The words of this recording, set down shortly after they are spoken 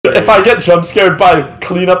If I get jump scared by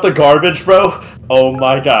clean up the garbage, bro, oh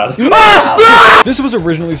my god. This was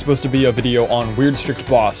originally supposed to be a video on Weird Strict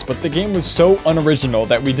Boss, but the game was so unoriginal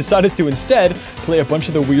that we decided to instead play a bunch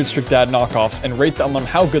of the Weird Strict Dad knockoffs and rate them on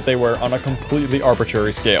how good they were on a completely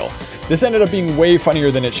arbitrary scale. This ended up being way funnier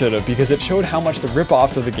than it should have because it showed how much the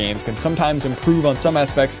rip-offs of the games can sometimes improve on some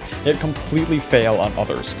aspects, yet completely fail on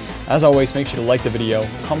others. As always, make sure to like the video,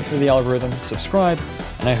 comment for the algorithm, subscribe,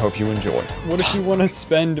 and I hope you enjoy. What if you want to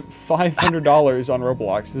spend $500 on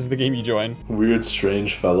Roblox? This is the game you join. Weird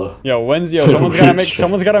strange fella. Yo,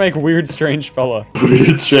 someone's gotta make weird strange fella.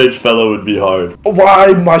 Weird strange fella would be hard. Why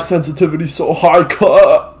my sensitivity so high?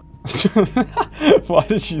 Cut. Why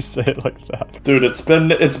did you say it like that? Dude, it's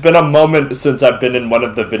been a moment since I've been in one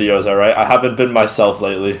of the videos, alright? I haven't been myself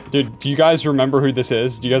lately. Dude, do you guys remember who this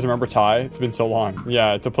is? Do you guys remember Ty? It's been so long.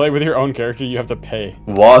 Yeah, to play with your own character, you have to pay.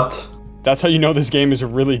 What? That's how you know this game is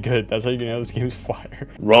really good. That's how you know this game is fire.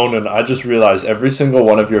 Ronan, I just realized every single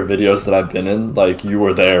one of your videos that I've been in, like, you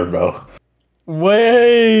were there, bro.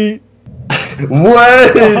 Wait!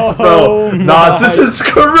 Wait, bro! Nah, this is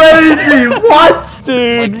crazy! What?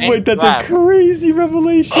 Dude, wait, that's a crazy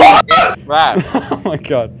revelation. Right. Oh my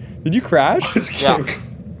god. Did you crash? Yeah.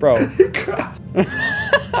 Bro.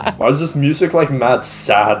 Why is this music like mad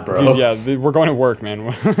sad, bro? Dude, yeah, we're going to work, man.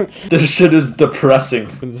 This shit is depressing.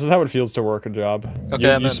 This is how it feels to work a job.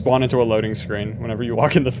 Okay, you spawn into a loading screen whenever you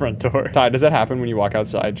walk in the front door. Ty, does that happen when you walk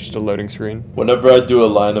outside? Just a loading screen? Whenever I do a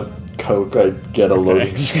line of coke, I get a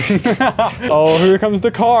loading screen. Oh, here comes the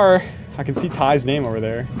car. I can see Ty's name over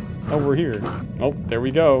there. Oh, we're here. Oh, there we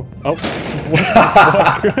go. Oh, what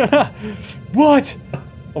the fuck? What?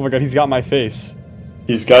 Oh my god, he's got my face.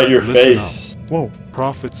 He's got your face. Whoa.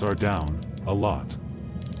 Profits are down a lot.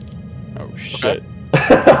 Oh shit.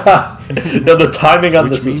 Yeah, the timing on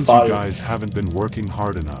this is fire. Which means you guys haven't been working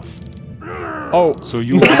hard enough. Oh. So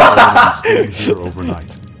you are going to stay here overnight.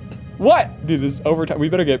 What? Dude, this overtime. We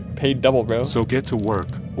better get paid double, bro. So get to work,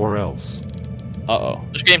 or else. Uh-oh.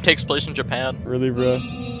 This game takes place in Japan. Really, bro?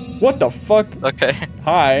 What the fuck? Okay.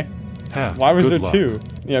 Hi. Why was there luck. two?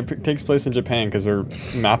 Yeah, it takes place in Japan because we're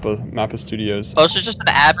Mappa Studios. Oh, this is just an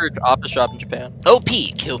average office job in Japan. OP,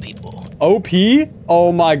 kill people. OP?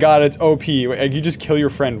 Oh my god, it's OP. Wait, you just kill your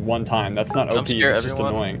friend one time. That's not OP, scare it's just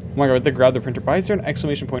everyone. annoying. Oh my god, they grab the printer. Why is there an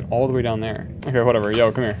exclamation point all the way down there? Okay, whatever.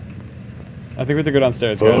 Yo, come here. I think we have to go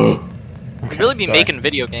downstairs, guys. Okay, Really be sorry. making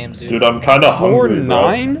video games, dude. Dude, I'm kind of Floor hungry,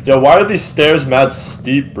 9? bro. Yo, why are these stairs mad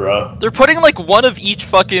steep, bro? They're putting like one of each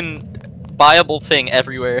fucking buyable thing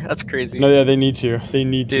everywhere. That's crazy. No, yeah, they need to. They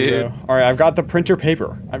need to, Dude. bro. Alright, I've got the printer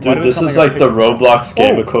paper. Dude, this is like the Roblox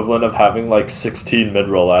game equivalent of having like 16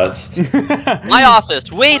 mid-roll ads. My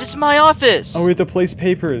office. Wait, it's my office. Oh, we have to place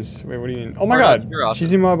papers. Wait, what do you mean? Oh my Or god, your office.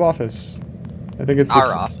 she's in my office. I think it's Our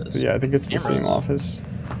office. Yeah, I think it's the same Cameras. office.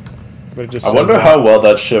 But it just I says wonder that. how well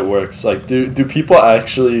that shit works. Like, do people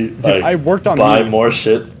actually like I worked on buy me. more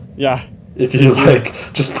shit Yeah. if you like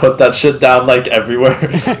just put that shit down like everywhere?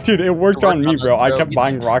 Dude, it worked on me, bro. I bro. kept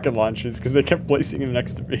buying rocket launchers because they kept placing it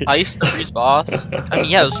next to me. I used to freeze boss. I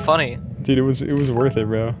mean, yeah, it was funny. Dude, it was worth it,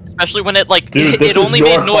 bro. Especially when it like Dude, it this is only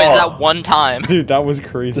made your noise fault. that one time. Dude, that was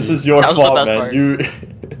crazy. This is your That was the fault, best man. part.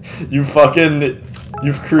 You fucking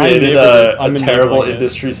you've created I'm a terrible enabling it.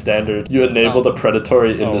 industry standard. You enabled a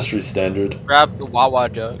predatory industry standard. Grab the Wawa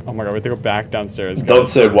jug. Oh my god, we have to go back downstairs. Don't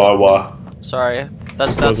guys. say Wawa. Sorry.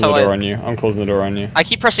 That's Closing how the door I. on you. I'm closing the door on you. I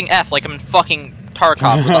keep pressing F like I'm in fucking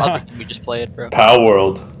Tarkov with the other game we just played, bro. Pow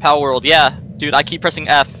World. Power World, yeah, dude. I keep pressing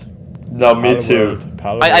F. No, me Powder too. world,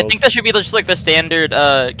 powder I world. think that should be just like the standard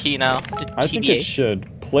key now. I think it should.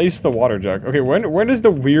 Place the water jug. Okay, when does the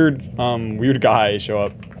weird guy show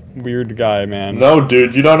up? Weird guy, man. No,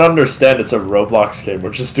 dude, you don't understand. It's a Roblox game. We're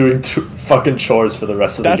just doing two fucking chores for the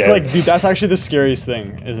rest of the That's game. like, dude, that's actually the scariest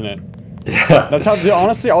thing, isn't it? Yeah. That's how, dude,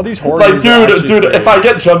 honestly, all these horror Like, games are actually dude, scary. if I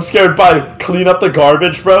get jump scared by clean up the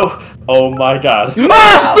garbage, bro, oh my god.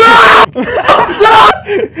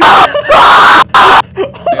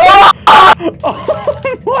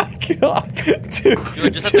 Oh my god, dude. You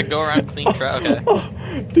would just have to go around clean trash.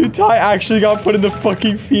 Okay. Dude, Ty actually got put in the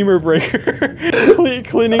fucking femur breaker.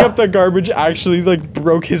 Cleaning up the garbage actually, like,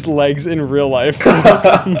 broke his legs in real life.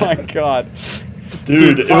 Oh my god.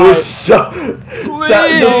 Dude, it Ty- was so...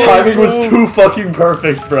 the timing was too fucking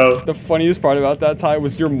perfect, bro. The funniest part about that, Ty,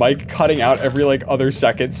 was your mic cutting out every, like, other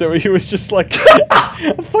second. So he was just like,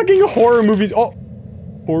 fucking horror movies. Oh,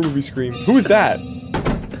 horror movie scream. Who is that?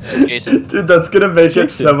 Jason. Dude, that's gonna make it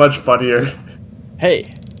Jason. so much funnier.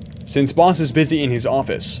 Hey, since boss is busy in his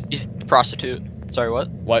office. He's a prostitute. Sorry, what?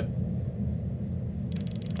 What?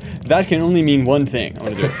 That can only mean one thing. I'm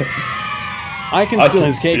gonna do it. I can steal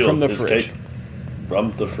his cake from the fridge.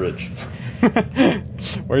 from the fridge.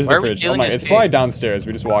 Where's Why the are we fridge? Oh dealing my, as it's probably cake? downstairs.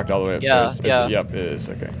 We just walked all the way upstairs. Yeah. Yep, it is.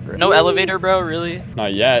 Okay, great. No elevator, bro. Really?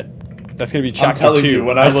 Not yet. That's gonna be I'm chapter telling 2. you,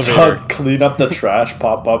 when I saw clean up the trash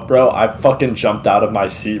pop up, bro, I fucking jumped out of my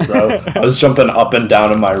seat, bro. I was jumping up and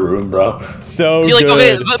down in my room, bro. So See, like,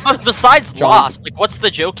 good. okay, but besides John. Lost, like, what's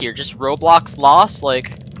the joke here? Just Roblox Lost?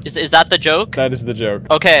 Like, is that the joke? That is the joke.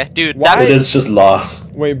 Okay, dude. Why- It is just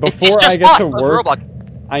lost. Wait, It's before just I get Lost, to but work, Roblox.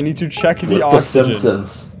 I need to check the With the oxygen.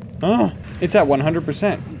 Simpsons. Oh, it's at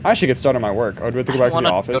 100%. I should get started on my work. Oh, do we have to go back to the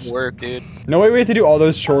Go office? to work, dude. No way, we have to do all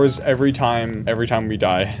those chores every time we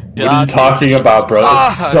die. What are you talking about, bro?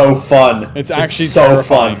 It's so fun. It's actually so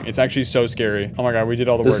terrifying. fun. It's actually so scary. Oh my god, we did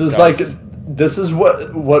all the This work. is guys. this is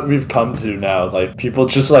what we've come to now. Like people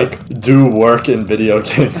just like do work in video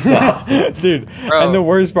games now. Dude, Bro. and the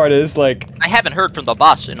worst part is like I haven't heard from the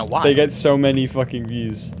boss in a while. they get so many fucking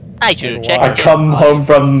views. I should Why? check I it. come home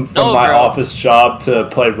from No, my bro. office job to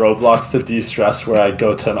play Roblox to de-stress, where I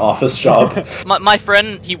go to an office job. My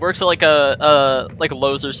friend, he works at like a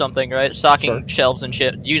Lowe's or something, right? Stocking Sure. shelves and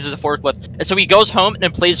shit. Uses a forklift, and so he goes home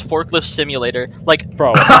and plays forklift simulator. Like,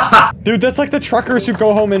 Bro. Dude, that's like the truckers who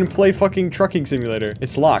go home and play fucking trucking simulator.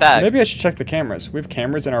 It's locked. Facts. Maybe I should check the cameras. We have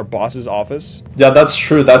cameras in our boss's office. Yeah, that's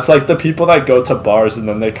true. That's like the people that go to bars and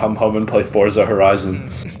then they come home and play Forza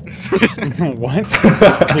Horizon. What?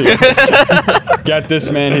 Dude. Get this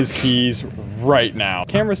man his keys right now.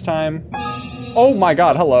 Cameras time. Oh my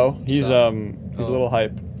god, hello. He's a little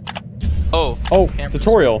hype. oh, Oh, cameras.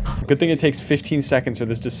 tutorial. Good thing it takes 15 seconds for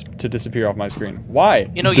this to disappear off my screen. Why?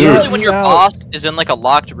 You know, Dude. usually when your Yeah. boss is in like a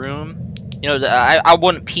locked room, you know, I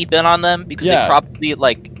wouldn't peep in on them because Yeah. they probably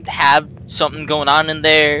like have something going on in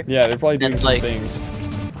there. Yeah, they're probably doing And, some like- things.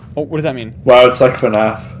 Oh, what does that mean? Wow, it's like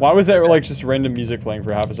FNAF. Why was there like just random music playing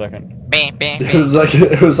for half a second? Bang, bang, It bang. was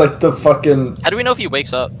like the fucking. How do we know if he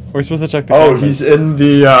wakes up? We're supposed to check the Oh, cameras. he's in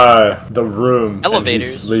the room. And Elevators.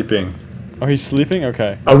 he's sleeping. Oh, he's sleeping?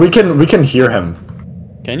 Okay. Oh, we can hear him.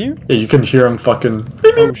 Can you? Yeah, you can hear him fucking.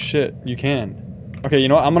 Oh shit, you can. Okay, you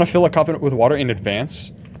know what? I'm gonna fill a cup with water in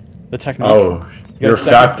advance. The technique. Oh, Get you're a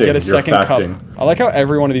second, facting. Get a You're second facting. cup. I like how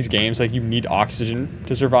every one of these games, like, you need oxygen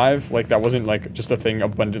to survive. Like, that wasn't, like, just a thing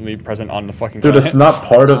abundantly present on the fucking Dude, planet. it's not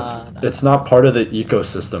part of no. it's not part of the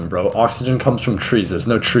ecosystem, bro. Oxygen comes from trees. There's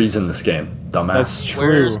no trees in this game, dumbass. That's true.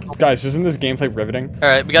 Where's- Guys, isn't this gameplay riveting? All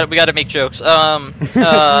right, we got to make jokes.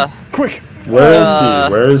 Quick! Where is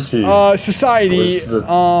he? Where is he? Society, Where's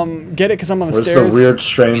the- get it because I'm on the Where's stairs. the weird,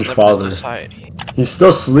 strange father? He's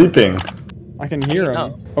still sleeping. I can hear him.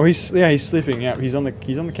 No. Oh, he's sleeping. Yeah, he's on the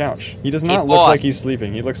couch. He does not look boss. like he's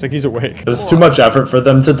sleeping. He looks like he's awake. It was too much effort for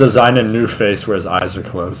them to design a new face where his eyes are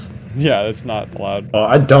closed. Yeah, that's not allowed. Oh,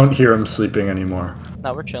 I don't hear him sleeping anymore.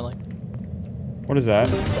 No, we're chilling. What is that?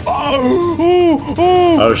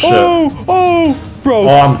 Oh, shit. Oh, bro.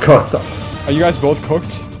 Oh, I'm cooked. Are you guys both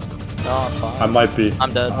cooked? No, I'm fine. I might be.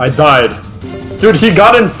 I'm dead. I died. Dude, he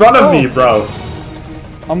got in front of Oh. me, bro.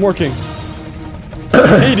 I'm working.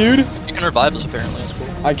 Hey, dude. You can revive us apparently. It's cool.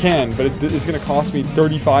 I can, but it's gonna cost me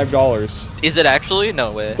 $35. Is it actually?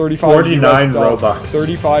 No way. 35 49 US dollars. Robux.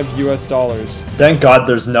 35 US dollars. Thank God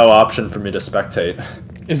there's no option for me to spectate.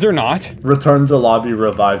 Is there not? Return to lobby,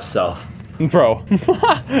 revive self. Bro.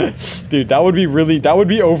 Dude, that would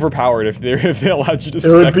be overpowered if they allowed you to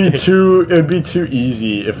It would spectate. be too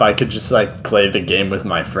easy if I could just like play the game with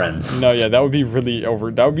my friends. No, yeah, that would be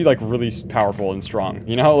that would be like really powerful and strong.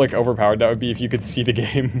 You know how like overpowered that would be if you could see the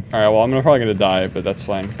game? Alright, well, I'm probably gonna die, but that's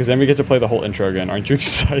fine. Because then we get to play the whole intro again. Aren't you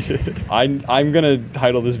excited? I'm gonna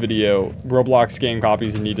title this video, Roblox game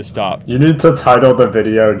copies need to stop. You need to title the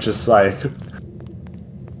video just like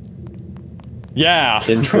Yeah!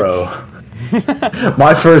 intro.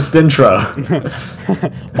 My first intro.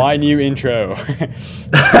 My new intro.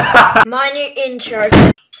 My new intro.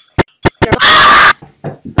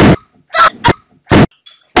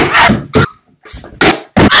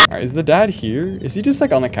 Alright, is the dad here? Is he just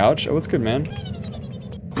like on the couch? Oh, what's good, man?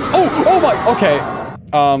 Oh my,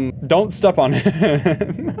 okay. Don't step on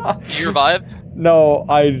him. You revive? No,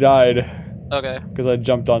 I died. Okay. Because I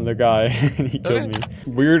jumped on the guy and he killed Okay.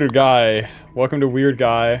 me. Weird guy. Welcome to Weird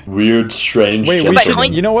Guy. Weird, strange. Wait, we But gentleman.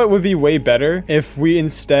 like- you know what would be way better? If we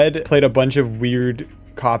instead played a bunch of weird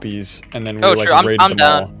copies and then we Oh, like sure, I'm rated them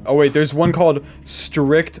down. all. Oh wait, there's one called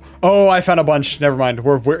Strict. Oh, I found a bunch. Never mind.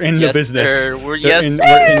 We're in the Yes, business. sir. We're Yes, in, sir.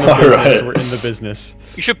 we're in the business. Alright. We're in the business.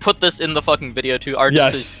 You should put this in the fucking video too. Our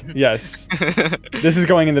Yes, yes. This is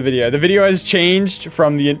going in the video. The video has changed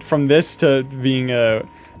from this to being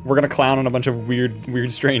We're gonna clown on a bunch of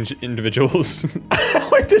weird, strange individuals.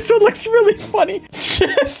 Wait, this one looks really funny.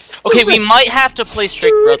 Okay, we might have to play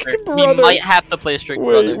strict brother. We might have to play strict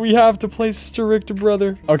brother. Wait, we have to play strict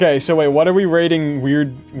brother. Okay, so wait, what are we rating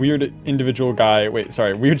weird individual guy? Wait,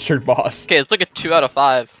 sorry, weird strict boss. Okay, it's like a 2 out of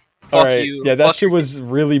 5. Fuck Alright, you. yeah, that Fuck shit was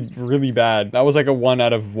really bad. That was like a 1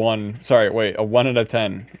 out of 1. Sorry, wait, a 1 out of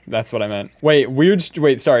 10. That's what I meant. Wait,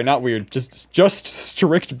 wait, sorry, not weird. Just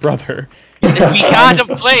strict brother. We gotta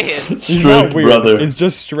play it. He's not weird. Brother. It's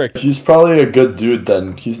just strict. He's probably a good dude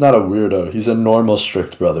then. He's not a weirdo. He's a normal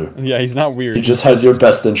strict brother. Yeah, he's not weird. He just has your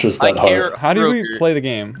best interest at heart. How do we play the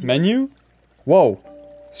game? Menu? Whoa.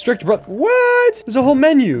 Strict brother. What? There's a whole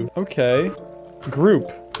menu. Okay. Group.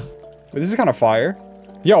 Wait, this is kind of fire.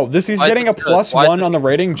 Yo, he's getting a +1 on the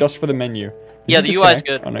rating just for the menu. Yeah, the UI is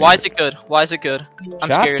good. Oh, no, Why is it good? Why is it good? I'm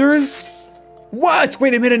Chapters? scared. What?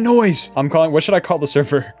 Wait, it made a noise. What should I call the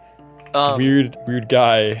server? Weird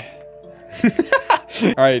guy.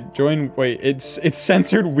 Alright, join. Wait, it's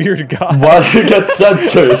censored weird guy. Why did it get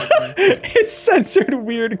censored? It's censored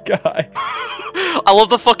weird guy. I love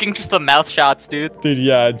the fucking just the mouth shots, dude. Dude,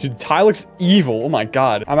 yeah, dude, Ty looks evil. Oh my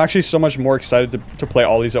god. I'm actually so much more excited to play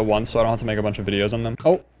all these at once, so I don't have to make a bunch of videos on them.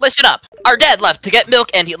 Oh. Listen up. Our dad left to get milk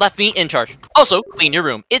and he left me in charge. Also, clean your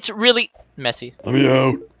room. It's really messy. Let me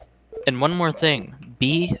out. And one more thing.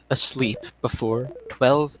 Be asleep before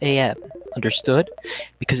 12 a.m. Understood?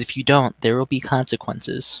 Because if you don't, there will be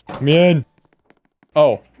consequences. Come in.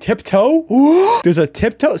 Oh, tiptoe? There's a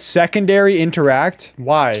tiptoe secondary interact.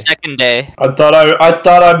 Why? Second day. I thought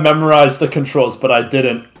I memorized the controls, but I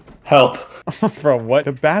didn't. Help. Bro, what?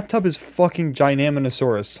 The bathtub is fucking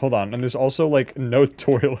Gigantamasaurus. Hold on, and there's also like no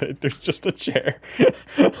toilet. There's just a chair.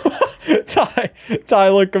 Ty,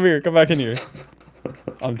 look, come here. Come back in here.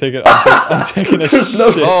 I'm taking a shit.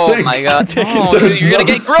 Oh my god. Dude, you're gonna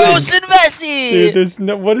get gross and messy! Dude, there's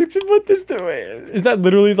no- what is doing? Is that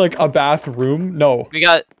literally like a bathroom? No. We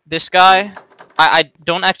got this guy. I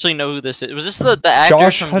don't actually know who this is. Was this the actor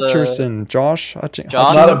Josh from Hutcherson. Josh Hutchinson. Josh?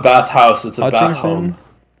 It's not a bathhouse, it's a bath Hutchinson. home.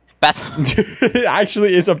 Bath. It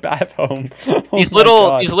actually is a bath home. Oh These my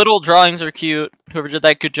God. little drawings are cute. Whoever did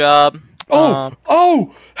that, good job.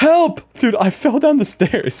 Oh, help! Dude, I fell down the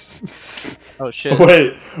stairs. Oh shit.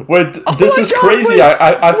 Wait, this is crazy. Wait,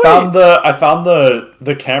 I found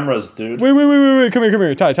the cameras, dude. Wait, come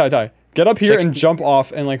here. Ty. Get up here and jump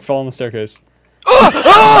off and like fall on the staircase. Oh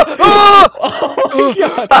my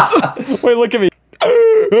god. Wait, look at me.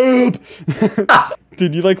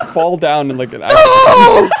 Dude, you like fall down and like an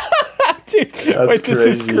Dude, wait, this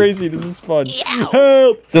is crazy. This is fun.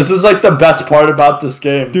 Help! This is like the best part about this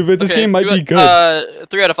game. Dude, but this game might be good.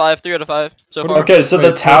 3 out of 5. 3 out of 5 so far. Okay, so Wait,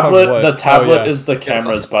 the tablet yeah. is the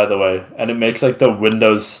cameras, by the way, and it makes like the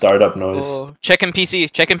Windows startup noise. Oh, checking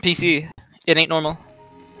PC. It ain't normal.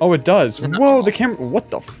 Oh, it does. Whoa, the camera. What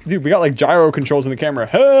the dude, we got like gyro controls in the camera.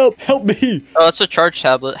 Help me! Oh, that's a charge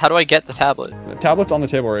tablet. How do I get the tablet? The tablet's on the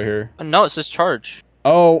table right here. No, it says charge.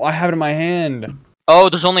 Oh, I have it in my hand. Oh,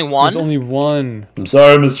 there's only one? There's only one. I'm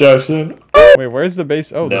sorry, Miss Jackson. Wait, where's the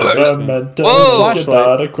base? Oh, there's Never the base. meant to Whoa! make your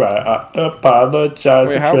daughter cry. I apologize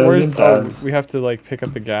Wait, a where's trillion times. we have to like pick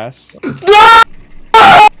up the gas.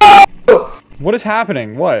 What is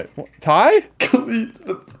happening? What? Ty? Clean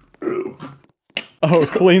the room. Oh,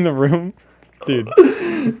 clean the room? Dude.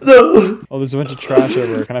 No. Oh, there's a bunch of trash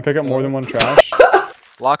everywhere. Can I pick up more than one trash?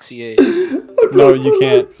 Loxiate. No, you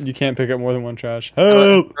can't. You can't pick up more than one trash.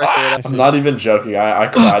 Help! I'm not even joking. I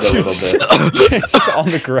cried a little bit. It's just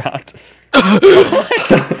on the ground.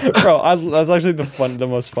 Bro, that's actually the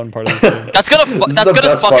most fun part of this game. That's gonna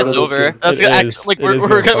best fuck part us of this over. game. That's It gonna is. act like It we're is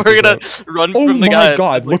gonna fuck us run Oh from the my guy.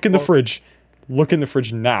 god, look in the fridge. Look in the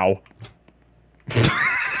fridge now.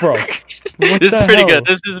 Bro. This is pretty good.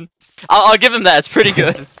 This isn't. I'll give him that. It's pretty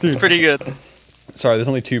good. Dude. It's pretty good. Sorry, there's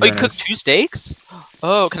only 2 Oh, you burners. cook 2 steaks?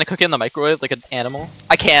 Oh, can I cook it in the microwave like an animal?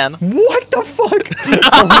 I can. What the fuck?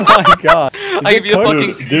 Oh my god. Is I it give you a cooked?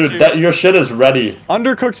 fucking- Dude, that your shit is ready.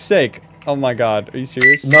 Undercooked steak. Oh my god, are you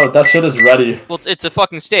serious? No, that shit is ready. Well, it's a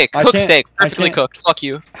fucking steak. I Cooked can't- steak. I Perfectly can't- cooked. Fuck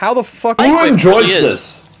you. How the fuck? Who Wait, enjoys really is.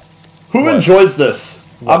 this? Who What? enjoys this?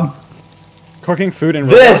 I'm Cooking food in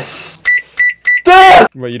Roblox? this.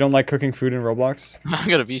 Wait, you don't like cooking food in Roblox? I'm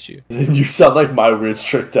gonna beat you. You sound like my weird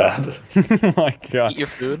strict dad. Oh my god. Eat your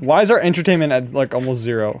food. Why is our entertainment at like almost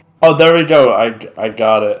 0? Oh, there we go. I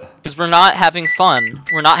got it. Because we're not having fun.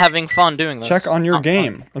 We're not having fun doing this. Check on It's your not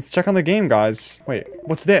game. fun. Let's check on the game, guys. Wait,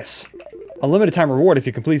 what's this? A limited time reward if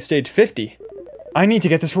you complete stage 50. I need to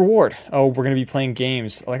get this reward. Oh, we're gonna be playing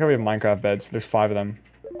games. I like how we have Minecraft beds. There's 5 of them.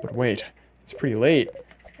 But wait, it's pretty late.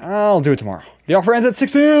 I'll do it tomorrow. The offer ends at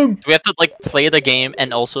 6 a.m. Do we have to like play the game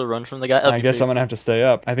and also run from the guy? I guess I'm gonna have to stay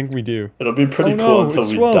up. I think we do. It'll be pretty Oh, no, cool until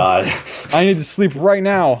it's we 12. die. I need to sleep right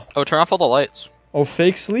now. Oh, turn off all the lights. Oh,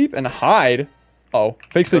 fake sleep and hide. Oh,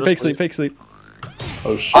 fake sleep, to fake sleep. sleep, fake sleep.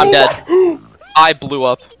 Oh shit. I'm dead. I blew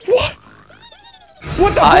up.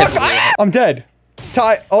 What the I fuck? blew up. I'm dead.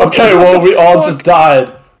 Ty. Oh, Okay, what well the we all fuck? just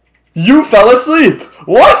died. You fell asleep.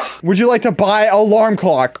 What? Would you like to buy an alarm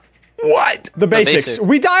clock? What? The basics. basic.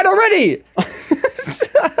 We died already.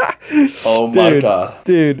 Oh my Dude. god.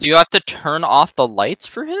 Dude, Do you have to turn off the lights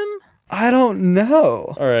for him? I don't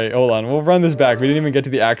know. All right, hold on. We'll run this back. We didn't even get to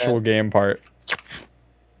the actual game part.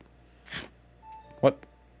 What?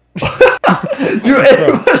 You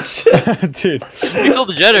ate my shit. Dude, You filled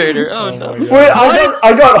the generator. Oh, no. my God. Wait,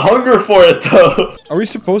 I got hunger for it though. Are we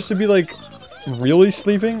supposed to be like really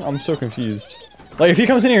sleeping? I'm so confused. Like if he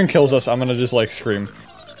comes in here and kills us, I'm gonna just like scream.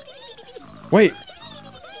 Wait.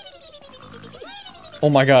 Oh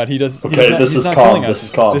my god, he does. Okay, this is not calm, killing this us.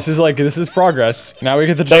 is calm. This is progress. Now we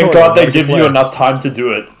get the Thank tutorial. God Now they we give can you play. enough time to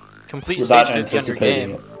do it. Complete Without stage 50 on your anticipating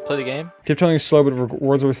game. Play the game. Tiptoeing is slow, but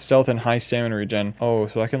rewards with stealth and high stamina regen. Oh,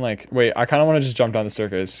 so I can like wait. I kind of want to just jump down the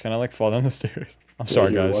staircase. Can I like fall down the stairs? I'm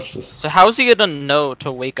sorry, Here, guys. watch this. So how is he gonna know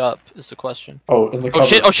to wake up? Is the question. Oh, in the Oh cupboard.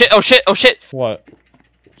 shit! Oh shit! Oh shit! Oh shit! What?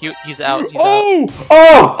 He's out. He's out. Oh!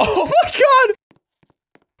 Oh! Oh my god!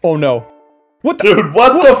 Oh no! What the? Dude,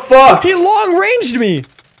 what the fuck? He long ranged me.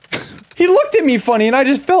 He looked at me funny, and I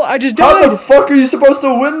just fell. I just How the died. fuck are you supposed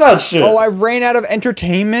to win that shit? Oh, I ran out of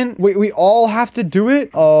entertainment. Wait, we all have to do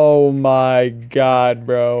it? Oh my god,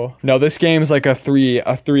 bro. No, this game's like a 3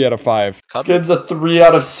 out of 5. This game's a 3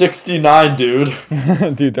 out of 69, dude.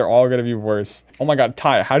 Dude, they're all gonna be worse. Oh my god,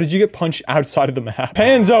 Ty, how did you get punched outside of the map?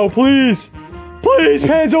 Panzo, please! Please,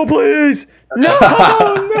 Panzo, please! No,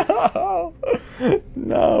 no!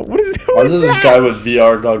 No, what is that? Why is this guy with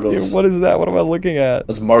VR goggles? Dude, what is that? What am I looking at?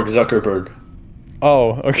 That's Mark Zuckerberg.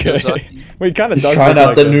 Oh, okay. Zucky. Wait, kind of He's does trying look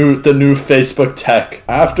out like the it. new Facebook tech.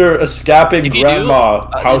 After escaping If you grandma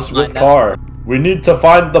do, house just with find out. car, we need to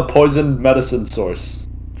find the poisoned medicine source.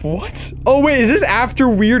 What? Oh wait, is this after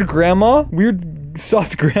Weird Grandma? Weird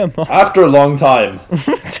Sus Grandma. After a long time.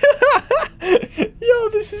 Yo,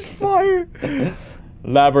 this is fire.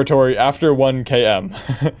 Laboratory after 1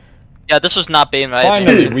 km. Yeah, this was not being right.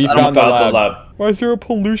 Finally, man. we I don't- found the lab. Why is there a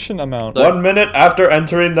pollution amount? 1 minute after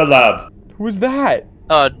entering the lab. Who is that?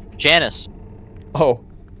 Janice. Oh.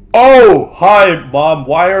 Oh, hi, Mom.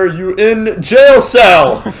 Why are you in jail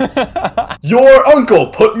cell? Your uncle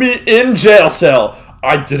put me in jail cell.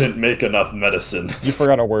 I didn't make enough medicine. You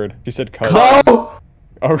forgot a word. You said cuz. No!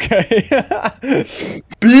 Okay.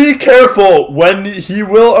 Be careful when he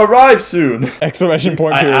will arrive soon. Exclamation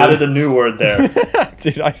point I period. added a new word there.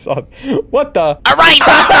 Dude, I saw. What the? All right.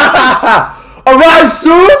 Arrive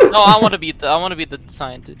soon? No, I want to be the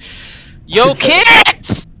scientist. Yo,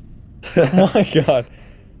 kids! Oh my god.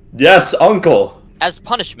 Yes, uncle. As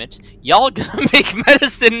punishment, y'all gonna make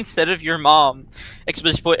medicine instead of your mom!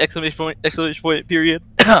 Exclamation point! Exclamation point! Exclamation point! Period.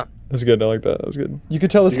 That's good. I like that. That was good. You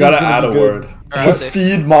could tell this You gotta game's gonna add a be good. word. Alright, safe.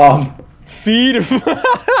 Feed mom. Feed.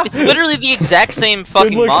 It's literally the exact same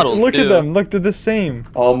fucking Dude, look, model. Look too. at them. Look, they're the same.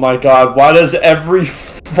 Oh my god, why does every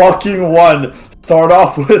fucking one start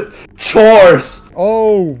off with chores?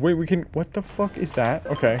 Oh, wait, we can. What the fuck is that?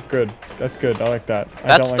 Okay, good. That's good. I like that. I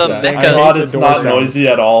That's don't the like that. Mecca- I Thank hate god the it's door not sounds. noisy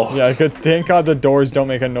at all. Yeah, good. Thank God the doors don't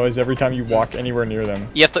make a noise every time you walk anywhere near them.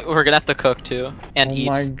 You have to. We're gonna have to cook too, and Oh eat,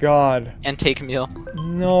 my god. and take a meal.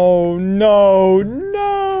 No, no,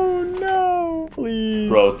 no, no. Please.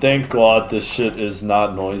 Bro, thank god this shit is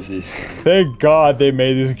not noisy. Thank God they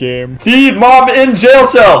made this game. Feed mom in jail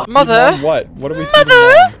cell! Mother. Mom, what? What are we feeding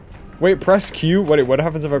mom? Wait, press Q? Wait, what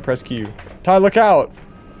happens if I press Q? Ty, look out!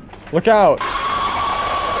 Look out!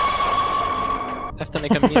 I have to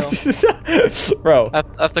make a meal. Bro. I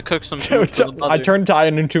have to cook some food for the I mother. turned Ty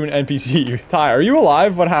into an NPC. Ty, are you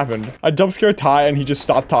alive? What happened? I jump scared Ty and he just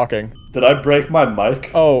stopped talking. Did I break my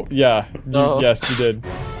mic? Oh, yeah. No. Yes, you did.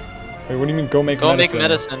 Wait, what do you mean go make Go medicine? make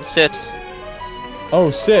medicine. Sit.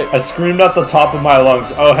 Oh, sit. I screamed at the top of my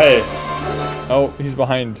lungs. Oh, hey. Oh, he's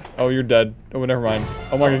behind. Oh, you're dead. Oh, never mind.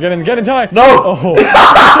 Oh my god, get in, Ty! No! Oh.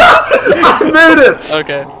 I made it!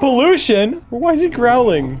 Okay. Pollution? Why is he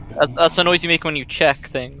growling? That's the noise you make when you check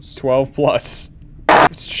things. 12 plus.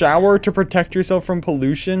 Shower to protect yourself from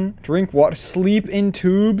pollution. Drink water. Sleep in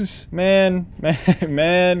tubes. Man,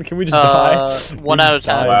 can we just die? 1 out of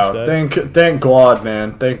 10. Wow, thank God,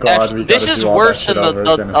 man. Thank God Actually, we gotta this is do all worse that shit than over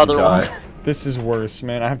the again if we other die. one. This is worse,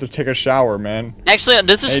 man. I have to take a shower, man. Actually,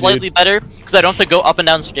 this is Hey, slightly dude. better because I don't have to go up and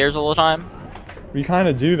down stairs all the time. We kind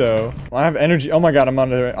of do though. I have energy. Oh my god, I'm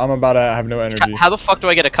about to have no energy. How the fuck do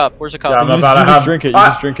I get a cup? Where's a cup? Yeah, I'm You about to just have- drink it. You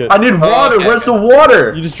just drink it. I need water. okay, Where's the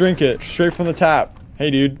water? You just drink it straight from the tap.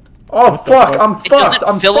 Hey, dude. Oh fuck! I'm It fucked. doesn't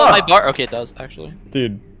I'm fill up my fucked. bar. Okay, it does actually.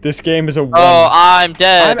 Dude, this game is a one. Oh, I'm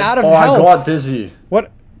dead. I'm out of Oh, I health. got dizzy.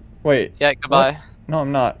 What? Wait. Yeah, goodbye. No,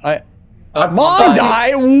 I'm not. Oh, Mom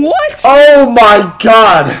died. What? Oh my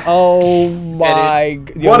god! Oh my.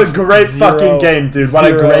 What a great fucking game, dude. What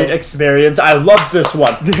a great experience. I love this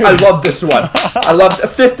one. Dude. I love this one. I loved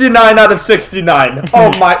 59 out of 69.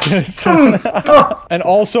 Oh my. And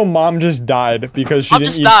also, Mom just died because she Mom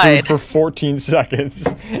didn't just eat died. food for 14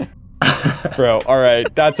 seconds. Bro, alright.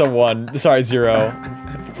 That's a 1. Sorry, 0.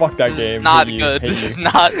 Fuck that game. Not Hate you, good. hate This you. is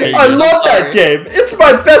not good. I love that game. It's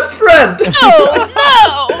my best friend.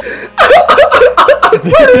 Oh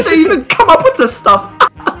Where did they even come up with this stuff?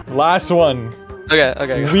 Last one. no!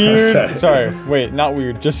 Okay. Weird. Okay. Sorry. Wait, not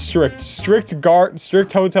weird. Just strict. Strict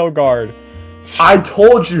hotel guard. I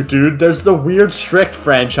told you, dude. There's the Weird Strict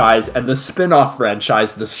franchise and the spin-off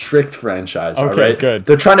franchise, the Strict franchise. Okay, alright? good.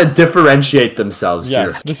 They're trying to differentiate themselves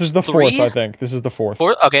Yes. here. This is the 4th, Three? I think. This is the 4th.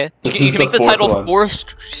 Okay. This You is can the make the fourth title one. 4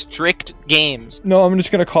 strict games. No, I'm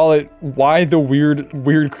just gonna call it why the weird,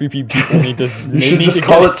 creepy people need to. You should just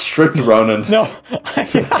call it Strict Ronin. No,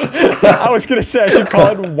 I was gonna say I should call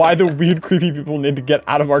it why the weird, creepy people need to get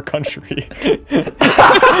out of our country.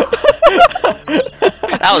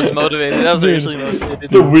 That was motivated. That was Dude. actually motivated.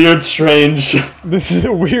 The Weird Strange. This is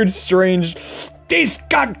a weird, strange. These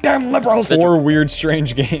goddamn liberals. Or weird,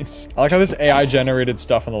 strange games. I like how there's AI generated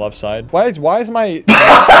stuff on the left side. Why is my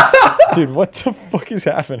dude? What the fuck is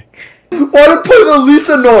happening? Why did it play the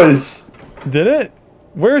Lisa noise? Did it?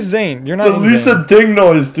 Where's Zane? You're not The in Lisa Zane. Ding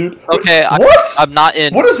noise, dude. Okay, What? I'm not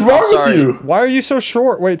in. What is I'm wrong with sorry. you? Why are you so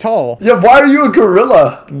short? Wait, tall. Yeah, why are you a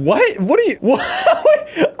gorilla? What? What are you? What?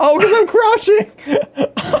 Oh, because I'm crouching.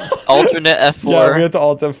 Alternate F4. Yeah, we have to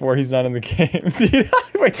alt F4. He's not in the game. Dude,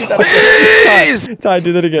 wait, do that Please! again. Ty,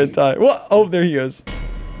 do that again, Ty. What? Oh, there he is.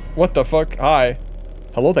 What the fuck? Hi.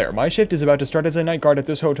 Hello there. My shift is about to start as a night guard at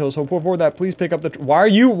this hotel, so before that, please pick up the. Why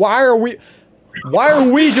are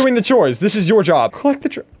we doing the chores? This is your job. Collect the.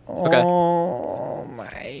 Okay. Oh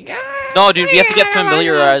my god. No, dude, we have to get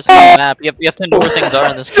familiarized with the map. You have to know where things are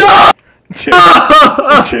in this game.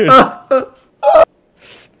 Dude.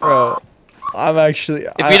 Bro, I'm actually.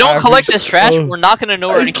 If we don't collect this trash, we're not gonna know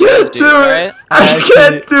where I anything is, can't dude, do it. alright? I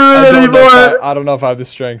can't do it anymore. I don't know if I have the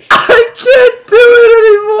strength. I can't do it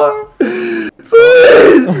anymore.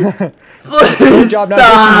 Please. Good Please job. Now go to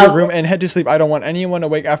stop. your room and head to sleep. I don't want anyone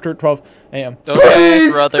awake after 12 a.m. Okay,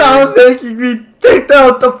 Please brother. stop making me take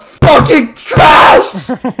out the fucking trash.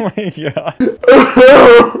 Oh my god.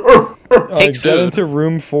 Take Get food. into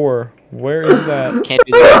room 4. Where is that? Can't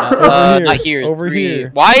do that. Over here, Not here. over 3.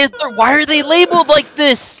 here. Why are they labeled like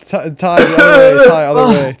this? Ty, the other way. Ty, other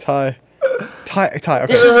way. Ty. Okay.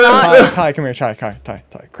 This is not- Ty, come here. Ty.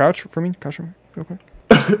 Crouch for me. Crouch for me. Real quick.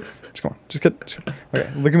 Just come on. Just get. Okay.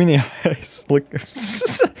 Look at me in the eyes. Look.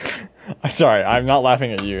 I'm sorry. I'm not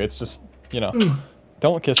laughing at you. It's just, you know.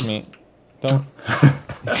 Don't kiss me. Don't.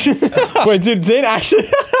 Wait, dude. Zane actually.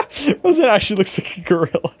 Zane actually looks like a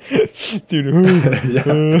gorilla. Dude.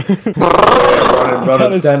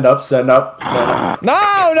 Run, stand up, stand up, stand up.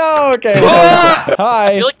 No. Okay. I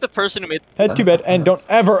Hi. feel like the person who made Head to bed and don't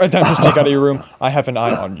ever attempt to sneak out of your room. I have an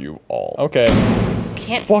eye on you all. Okay.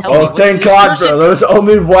 can't Fuck. tell me Oh, what thank this God, person- bro. There's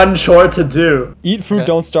only one chore to do. Eat food, Okay.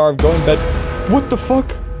 don't starve, go in bed. What the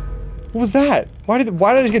fuck? What was that? Why did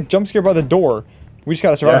I just get jump scared by the door? We just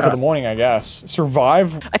gotta survive Yeah. for the morning, I guess.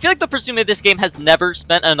 Survive? I feel like the person who made this game has never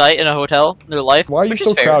spent a night in a hotel in their life. Why are you which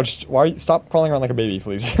still is fair. crouched? Why are you stop crawling around like a baby,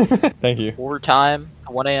 please? Thank you. Overtime,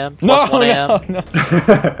 1 a.m. No, plus 1 a.m. no.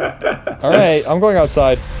 Alright, I'm going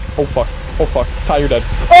outside. Oh fuck. Oh fuck. Ty, you're dead.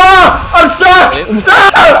 Ah! I'm stuck!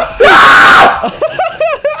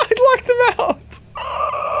 I locked him out!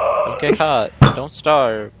 Don't get caught. Don't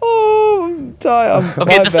starve. Oh, Ty, I'm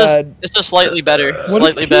Okay, my this bad. is slightly better. What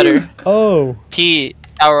is Slightly P? better. Oh. P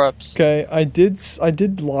power ups. Okay, I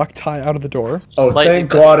did lock Ty out of the door. Oh, Slightly thank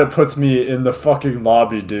better. God it puts me in the fucking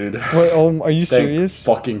lobby, dude. Wait, are you Thank serious?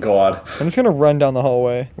 fucking God. I'm just gonna run down the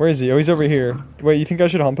hallway. Where is he? Oh, he's over here. Wait, you think I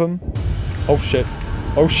should hump him? Oh shit.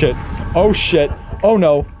 Oh shit. Oh shit. Oh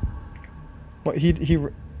no. What,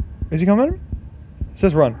 is he coming? It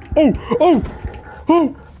says run. Oh! Oh!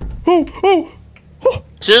 Oh! Oh! Oh! Oh!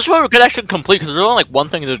 So this is what we could actually complete because there's only like one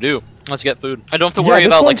thing to do. Let's get food. I don't have to Yeah, worry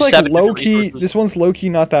this about like one's 7 low different key. resources. This one's low key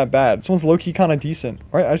not that bad. This one's low key kind of decent.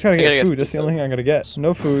 All right, I just gotta gotta get get food. That's the only thing I gotta get.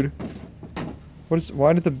 No food.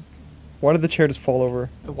 Why did the chair just fall over?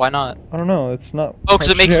 Why not? I don't know. It's not. Oh, because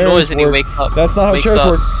how it makes chairs noise and you work. wake up. That's not how Wakes chairs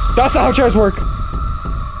up. work. That's not how chairs work.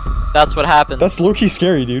 That's what happens. That's low-key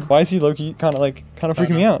scary, dude. Why is he low-key kind of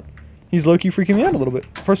freaking me out? He's low-key freaking me out a little bit.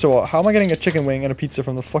 First of all, how am I getting a chicken wing and a pizza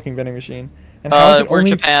from the fucking vending machine? And how is it we're in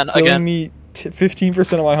only Japan filling again. me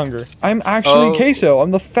 15% of my hunger? I'm actually queso.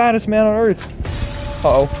 I'm the fattest man on earth.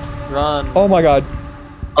 Uh-oh. Run. Oh my god.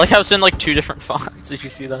 I like how it's in like 2 different fonts. Did you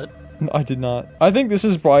see that? No, I did not. I think this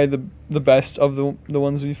is probably the best of the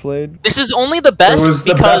ones we've played. This is only the best It was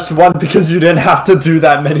the because best one because you didn't have to do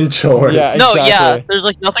that many chores. Yeah, no, yeah, exactly. there's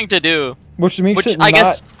like nothing to do. Which makes it I not...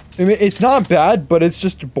 guess I mean, it's not bad, but it's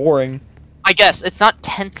just boring. I guess it's not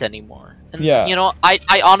tense anymore. And, Yeah. You know, I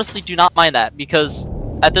honestly do not mind that because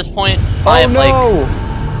at this point I am like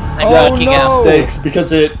I'm Oh, looking no. at Stakes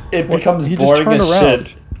because it becomes he just boring turned as around.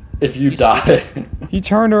 shit if you die. He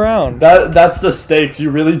turned around. That's the stakes.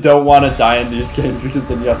 You really don't want to die in these games because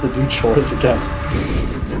then you have to do chores again.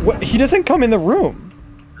 What? He doesn't come in the room.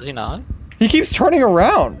 Does he not? He keeps turning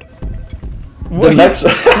around. The What? next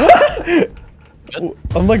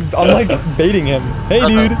I'm like baiting him. Hey,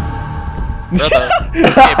 Brother. dude. Brother.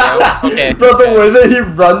 Okay, bro. Okay. Bro, the way that he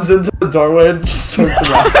runs into the doorway and just turns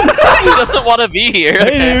around. He doesn't want to be here.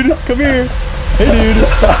 Hey, dude. Come here. Hey,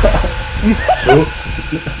 dude.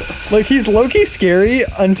 Like, he's low-key scary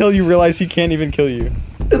until you realize he can't even kill you.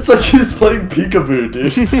 It's like he's playing peekaboo,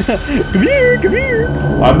 dude. Come here. Come here.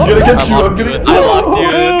 I'm gonna get you. I'm gonna. I love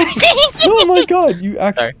you. Oh my god. You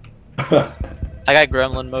actually. Sorry. I got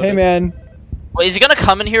gremlin mode. Hey, man. Wait, is he gonna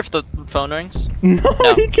come in here if the phone rings? No,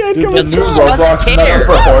 he can't Dude, come the new Doesn't Roblox meta care.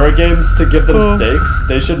 for horror games to give them Oh. stakes,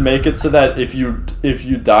 they should make it so that if you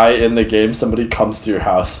die in the game, somebody comes to your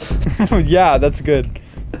house. Yeah, that's good.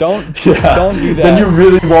 Don't do that. Then you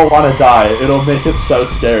really won't want to die. It'll make it so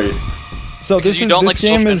scary. So Because this you is don't this like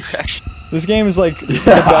game social is interaction. this game is like the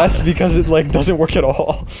best because it like doesn't work at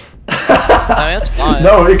all. I mean, that's fine.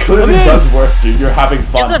 No, it clearly Okay. does work, dude. You're having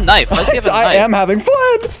He has a fun. knife. Why does he have a knife? I am having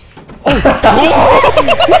fun.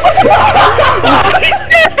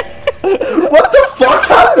 What the fuck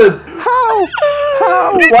happened? How?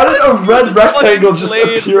 How? Why did a red rectangle just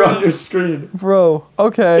blade, appear bro. on your screen? Bro,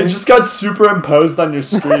 okay. It just got superimposed on your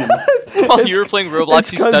screen. While you were playing Roblox,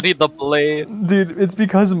 it's you 'cause- studied the blade. Dude, it's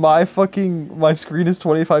because my screen is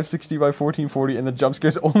 2560 by 1440 and the jump scare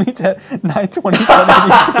is only 920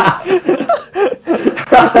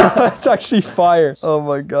 That's actually fire. Oh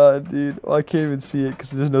my god, dude. Well, I can't even see it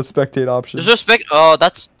because there's no spectate option. There's respect. Oh,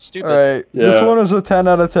 that's stupid. Alright, this Yeah. one was a 10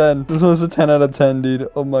 out of 10. This was a 10 out of 10, dude.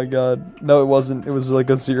 Oh my god. No, it wasn't. It was like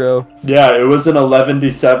a 0. Yeah, it was an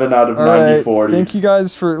 11D7 out of Alright, 9040. thank you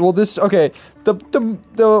guys for, well, this, okay. The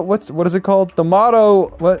what is it called? The motto,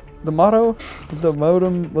 what? The motto? The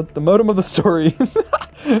modem, what? The modem of the story.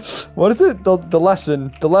 What is it? The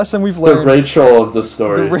lesson. The lesson we've The learned. Rachel of the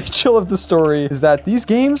story. The Rachel of the story is that these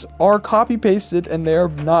games are copy-pasted and they're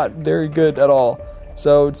not very good at all.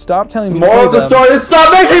 So stop telling me to Moral play of the them. story is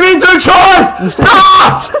stop making me do chores!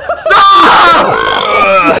 Stop!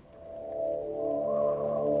 Stop!